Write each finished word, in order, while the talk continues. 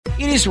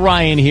It is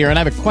Ryan here, and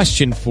I have a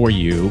question for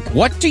you.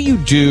 What do you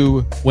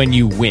do when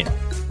you win?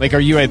 Like, are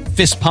you a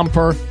fist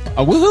pumper,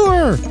 a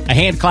woohooer, a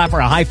hand clapper,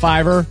 a high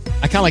fiver?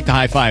 I kind of like the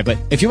high five, but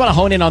if you want to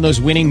hone in on those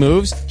winning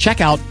moves,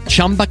 check out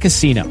Chumba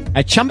Casino.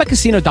 At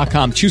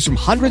ChumbaCasino.com, choose from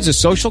hundreds of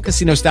social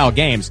casino-style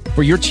games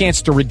for your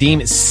chance to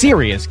redeem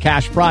serious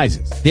cash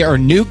prizes. There are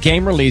new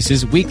game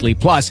releases weekly,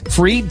 plus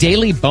free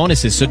daily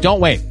bonuses. So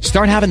don't wait.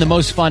 Start having the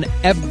most fun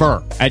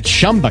ever at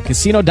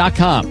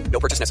ChumbaCasino.com.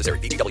 No purchase necessary.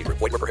 VGW. Void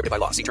where prohibited by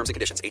law. See terms and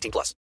conditions.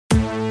 18+.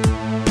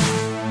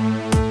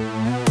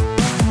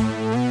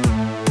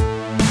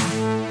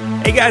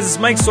 Hey guys, it's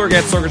Mike Sorg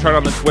at Sorgatron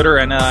on the Twitter,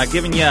 and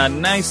giving you a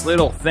nice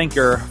little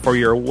thinker for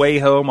your way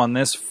home on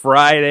this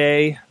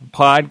Friday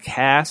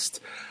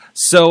podcast.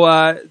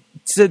 So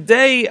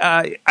today,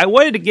 I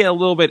wanted to get a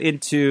little bit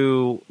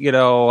into,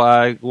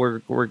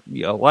 we're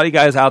a lot of you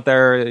guys out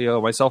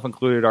there, myself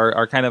included,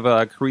 are kind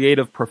of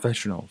creative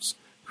professionals.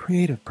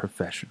 Creative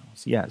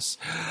professionals, yes.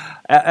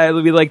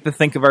 We like to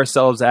think of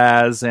ourselves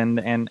as,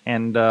 and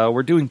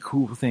we're doing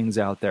cool things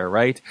out there,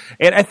 right?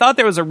 And I thought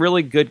there was a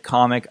really good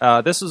comic.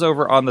 This is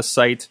over on the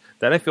site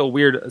that I feel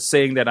weird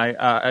saying that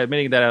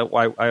admitting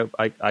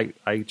that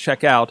I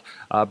check out,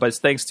 but it's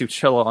thanks to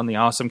Chilla on the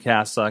Awesome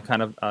Cast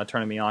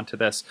turning me on to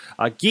this.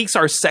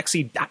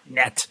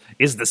 Geeksaresexy.net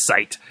is the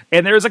site,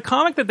 and there's a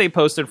comic that they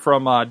posted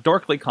from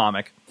Dorkly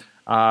Comic.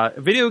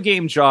 Video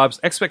game jobs,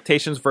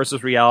 expectations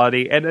versus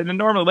reality, and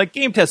normally, like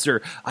game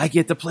tester, I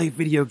get to play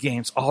video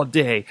games all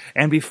day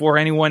and before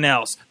anyone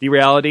else. The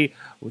reality,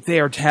 they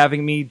are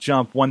having me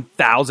jump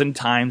 1,000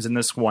 times in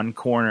this one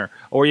corner.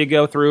 Or you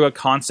go through a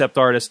concept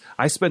artist,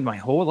 I spend my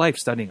whole life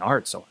studying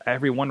art, so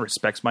everyone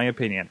respects my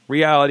opinion.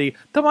 Reality,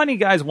 the money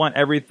guys want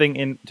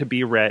everything to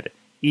be red,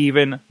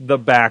 even the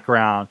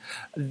background.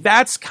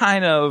 That's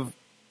kind of,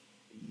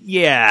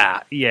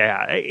 yeah.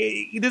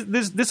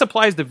 This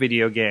applies to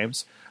video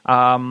games.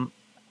 I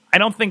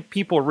don't think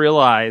people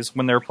realize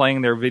when they're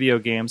playing their video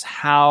games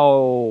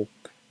how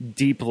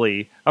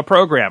deeply a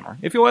programmer.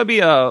 If you want to be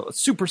a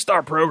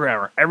superstar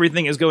programmer,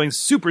 everything is going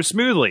super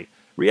smoothly.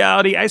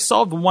 Reality, I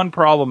solved one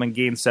problem and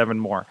gained 7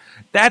 more.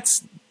 I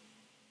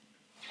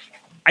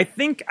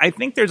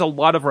think there's a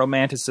lot of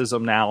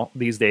romanticism now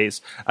these days.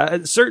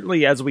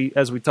 Certainly, as we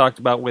talked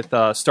about with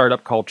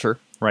startup culture,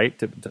 right?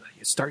 To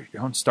start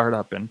your own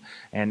startup, and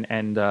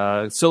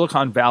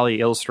Silicon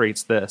Valley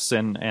illustrates this,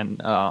 and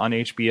on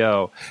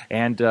HBO,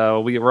 and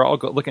we were all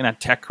looking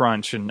at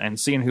TechCrunch and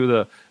seeing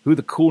who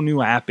the cool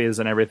new app is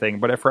and everything.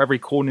 But for every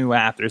cool new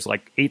app, there's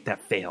like 8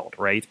 that failed,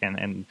 right?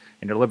 And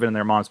they're living in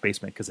their mom's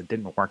basement because it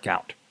didn't work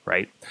out,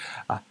 right?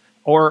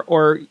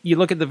 Or you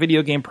look at the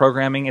video game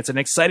programming, it's an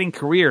exciting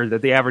career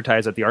that they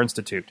advertise at the Art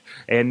Institute.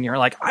 And you're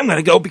like, I'm going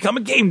to go become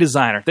a game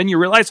designer. Then you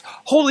realize,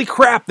 holy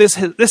crap, this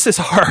is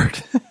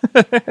hard.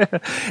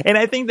 And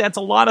I think that's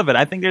a lot of it.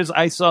 I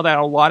saw that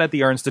a lot at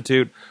the Art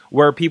Institute,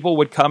 where people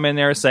would come in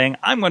there saying,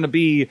 I'm going to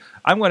be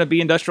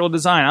industrial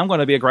design. I'm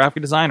going to be a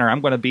graphic designer.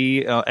 I'm going to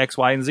be X,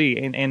 Y, and Z.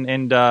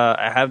 And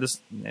I have this,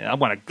 I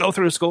want to go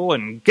through school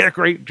and get a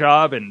great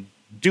job and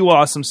do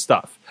awesome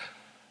stuff.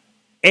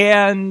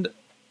 And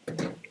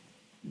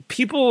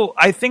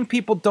I think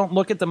people don't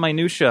look at the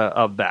minutia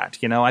of that.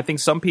 I think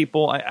some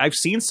people, I've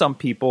seen some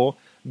people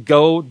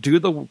go do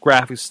the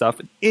graphic stuff,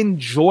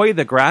 enjoy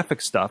the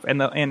graphic stuff,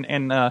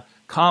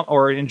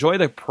 or enjoy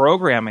the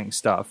programming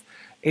stuff.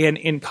 And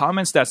in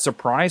comments that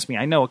surprised me,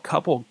 I know a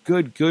couple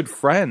good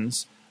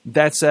friends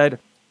that said,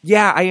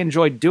 yeah, I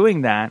enjoyed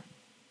doing that,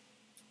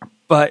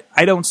 but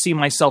I don't see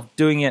myself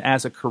doing it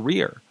as a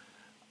career.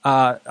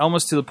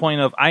 Almost to the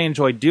point of, I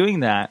enjoy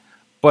doing that,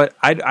 but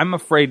I'm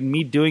afraid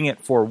me doing it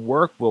for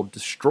work will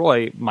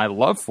destroy my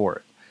love for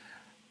it,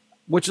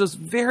 which is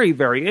very,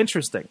 very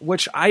interesting,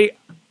 which I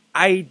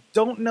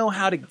don't know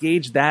how to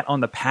gauge that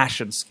on the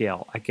passion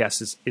scale, I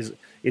guess is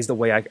the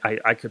way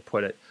I could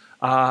put it.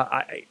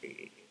 As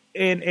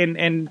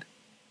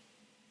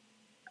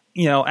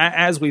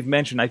we've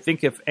mentioned, I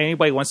think if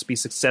anybody wants to be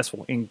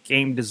successful in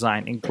game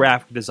design, in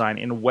graphic design,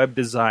 in web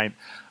design,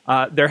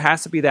 there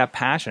has to be that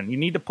passion. You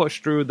need to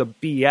push through the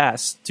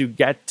BS to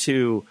get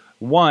to,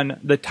 one,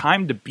 the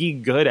time to be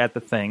good at the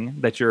thing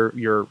that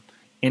you're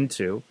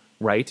into,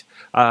 right?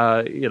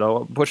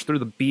 Push through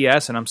the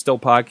BS, and I'm still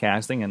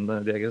podcasting, and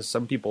I guess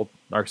some people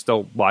are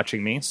still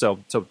watching me, so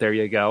there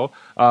you go.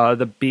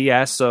 The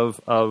BS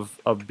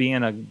of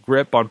being a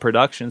grip on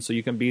production, so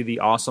you can be the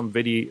awesome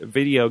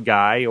video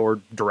guy or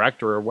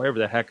director or whatever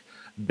the heck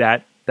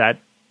that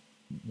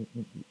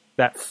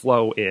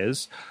flow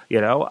is.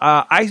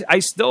 I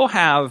still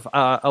have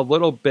a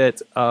little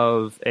bit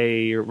of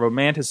a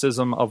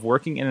romanticism of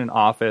working in an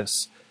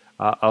office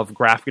of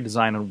graphic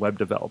design and web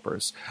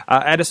developers.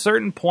 At a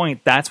certain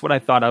point, that's what I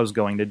thought I was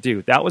going to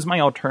do. That was my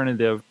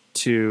alternative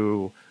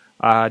to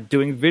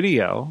doing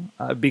video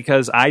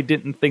because I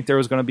didn't think there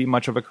was going to be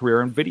much of a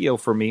career in video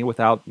for me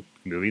without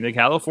moving to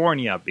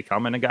California,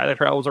 becoming a guy that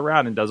travels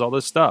around and does all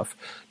this stuff.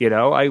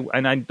 I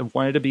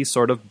wanted to be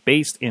sort of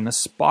based in a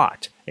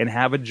spot and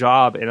have a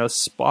job in a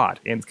spot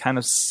and kind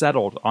of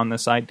settled on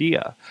this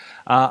idea.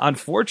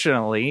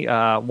 Unfortunately,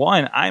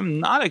 one, I'm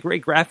not a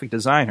great graphic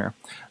designer.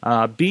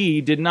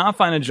 B, did not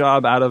find a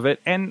job out of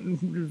it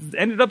and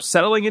ended up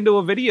settling into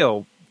a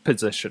video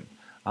position,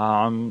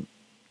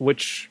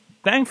 which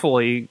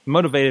thankfully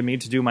motivated me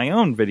to do my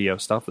own video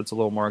stuff that's a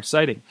little more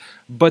exciting.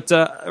 But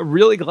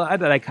really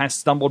glad that I kind of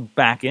stumbled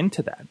back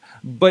into that.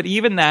 But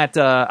even that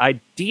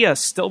idea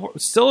still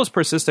is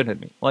persistent in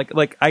me.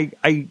 Like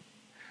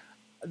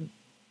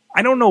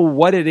I don't know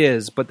what it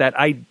is, but that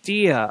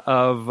idea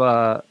of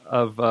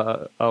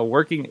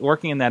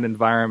working in that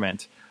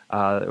environment,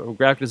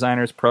 graphic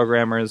designers,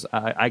 programmers.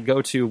 I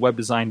go to Web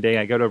Design Day.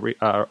 I go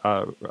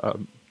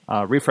to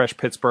Refresh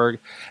Pittsburgh,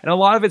 and a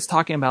lot of it's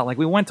talking about, like,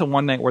 we went to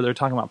one night where they're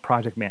talking about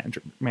project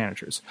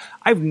managers.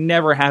 I've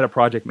never had a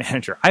project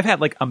manager. I've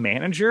had like a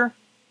manager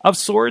of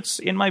sorts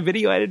in my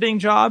video editing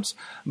jobs,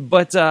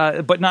 but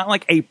not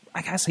like I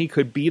guess he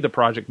could be the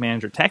project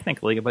manager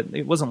technically, but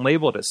it wasn't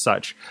labeled as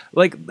such.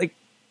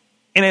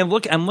 And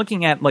I'm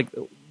looking at like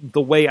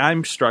the way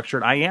I'm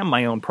structured. I am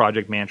my own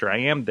project manager. I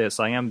am this.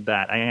 I am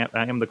that. I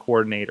am the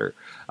coordinator.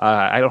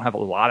 I don't have a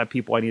lot of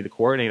people I need to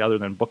coordinate other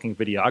than booking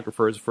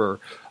videographers for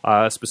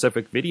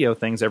specific video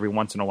things every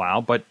once in a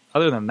while. But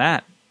other than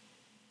that,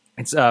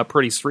 it's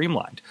pretty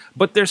streamlined.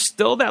 But there's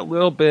still that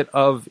little bit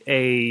of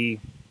that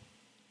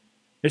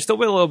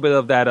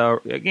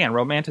again,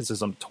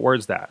 romanticism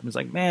towards that. It's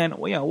like, man,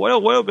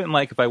 what would have been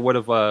like if I would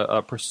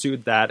have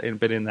pursued that and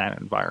been in that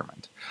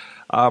environment.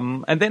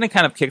 And then it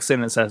kind of kicks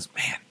in and says,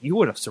 man, you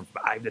would have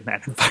survived in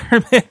that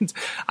environment.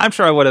 I'm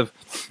sure I would have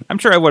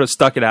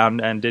stuck it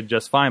out and did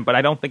just fine, but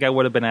I don't think I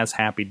would have been as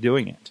happy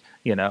doing it,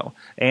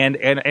 and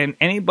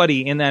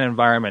anybody in that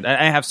environment.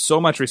 I have so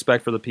much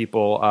respect for the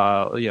people,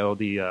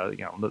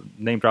 the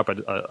name drop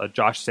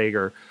Josh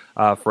Sager,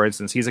 for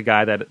instance. He's a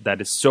guy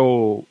that is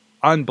so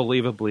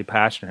unbelievably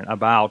passionate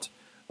about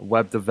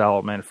web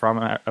development,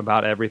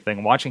 about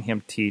everything. Watching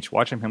him teach,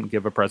 watching him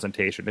give a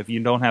presentation. If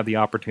you don't have the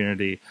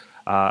opportunity,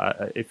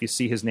 if you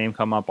see his name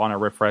come up on a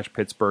Refresh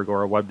Pittsburgh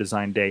or a Web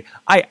Design Day,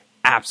 I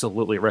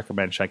absolutely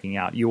recommend checking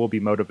out. You will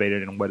be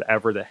motivated in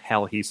whatever the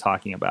hell he's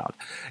talking about.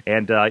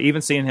 And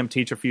even seeing him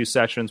teach a few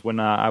sessions when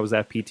I was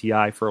at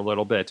PTI for a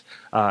little bit,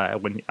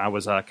 when I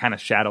was kind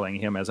of shadowing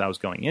him as I was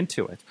going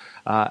into it.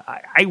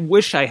 I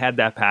wish I had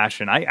that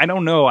passion. I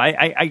don't know.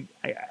 I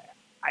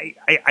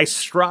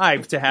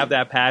strive to have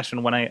that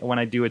passion when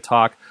I do a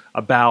talk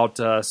about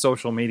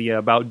social media,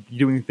 about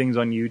doing things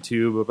on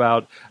YouTube,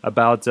 about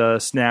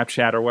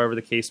Snapchat or whatever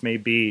the case may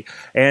be,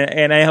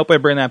 and I hope I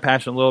bring that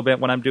passion a little bit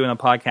when I'm doing a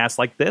podcast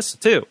like this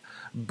too.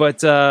 But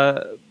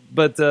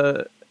that's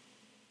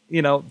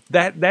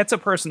a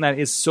person that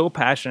is so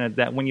passionate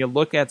that when you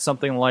look at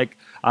something like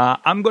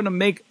I'm going to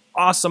make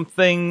awesome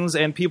things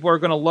and people are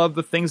going to love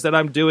the things that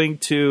I'm doing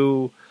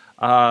to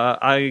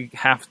I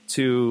have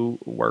to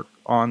work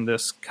on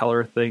this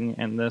color thing,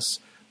 and this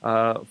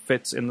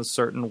fits in a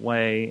certain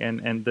way,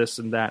 and this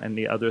and that and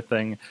the other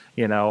thing.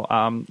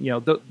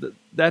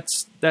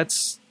 That's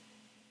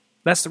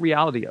the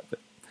reality of it.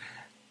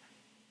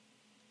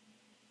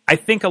 I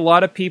think a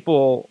lot of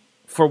people,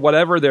 for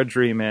whatever their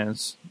dream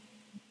is,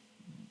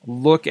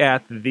 look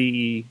at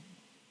the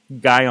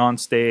guy on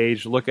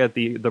stage, look at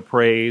the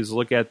praise,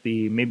 look at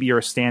maybe you're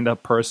a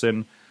stand-up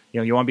person.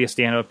 You want to be a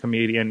stand-up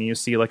comedian, and you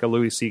see like a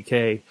Louis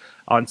C.K.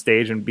 on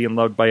stage and being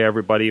loved by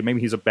everybody.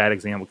 Maybe he's a bad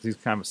example because he's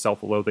kind of a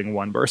self-loathing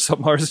one, or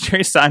it's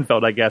Jerry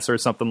Seinfeld, I guess, or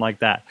something like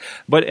that.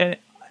 But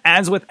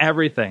as with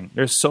everything,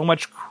 there's so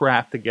much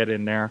crap to get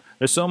in there.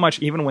 There's so much,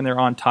 even when they're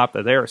on top,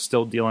 that they're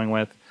still dealing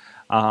with.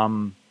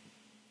 But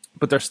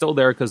they're still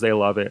there because they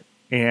love it.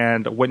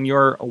 And when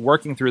you're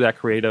working through that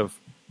creative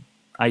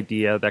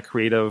idea, that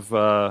creative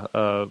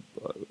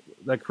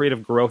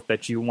growth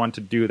that you want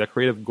to do, that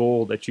creative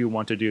goal that you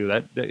want to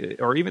do,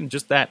 or even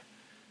just that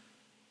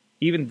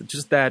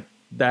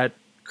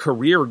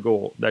career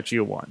goal that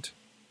you want,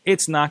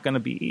 it's not going to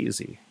be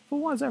easy.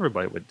 Well, once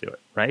everybody would do it,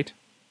 right?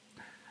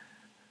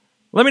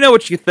 Let me know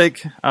what you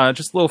think.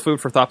 Just a little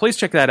food for thought. Please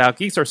check that out,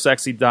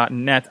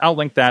 geeksaresexy.net. I'll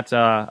link that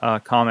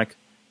comic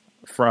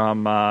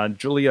from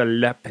Julia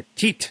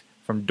Lepetite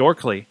from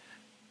Dorkly.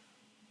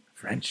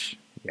 French.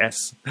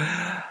 Yes.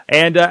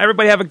 And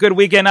everybody have a good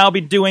weekend. I'll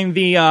be doing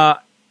the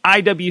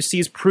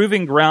IWC's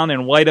Proving Ground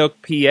in White Oak,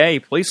 PA.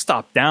 Please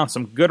stop down.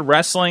 Some good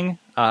wrestling.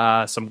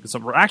 Some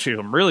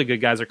really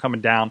good guys are coming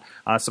down.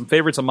 Some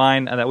favorites of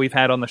mine that we've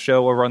had on the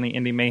show over on the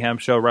Indie Mayhem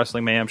Show,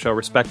 Wrestling Mayhem Show,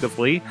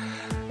 respectively.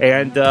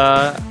 And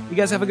you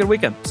guys have a good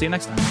weekend. See you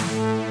next time.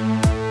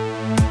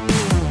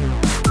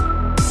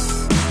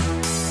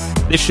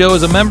 This show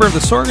is a member of the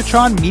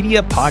Sorgatron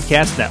Media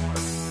Podcast Network.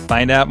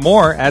 Find out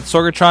more at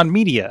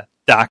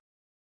sorgatronmedia.com.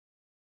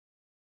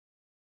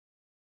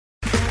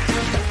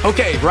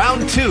 Okay,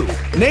 round two.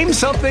 Name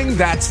something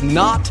that's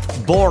not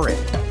boring.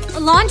 A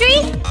laundry?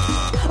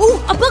 Ooh,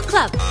 a book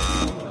club.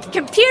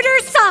 Computer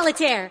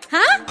solitaire,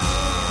 huh?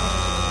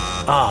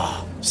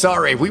 Ah, oh,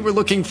 sorry. We were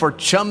looking for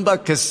Chumba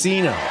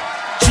Casino.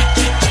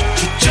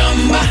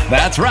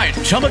 That's right.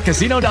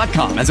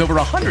 ChumbaCasino.com has over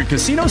 100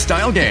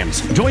 casino-style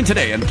games. Join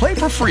today and play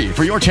for free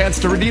for your chance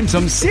to redeem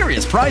some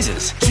serious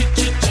prizes.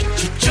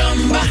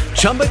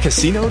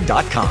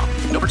 ChumbaCasino.com.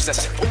 No purchase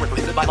necessary. Void where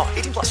prohibited by law.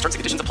 18 plus terms and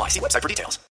conditions apply. See website for details.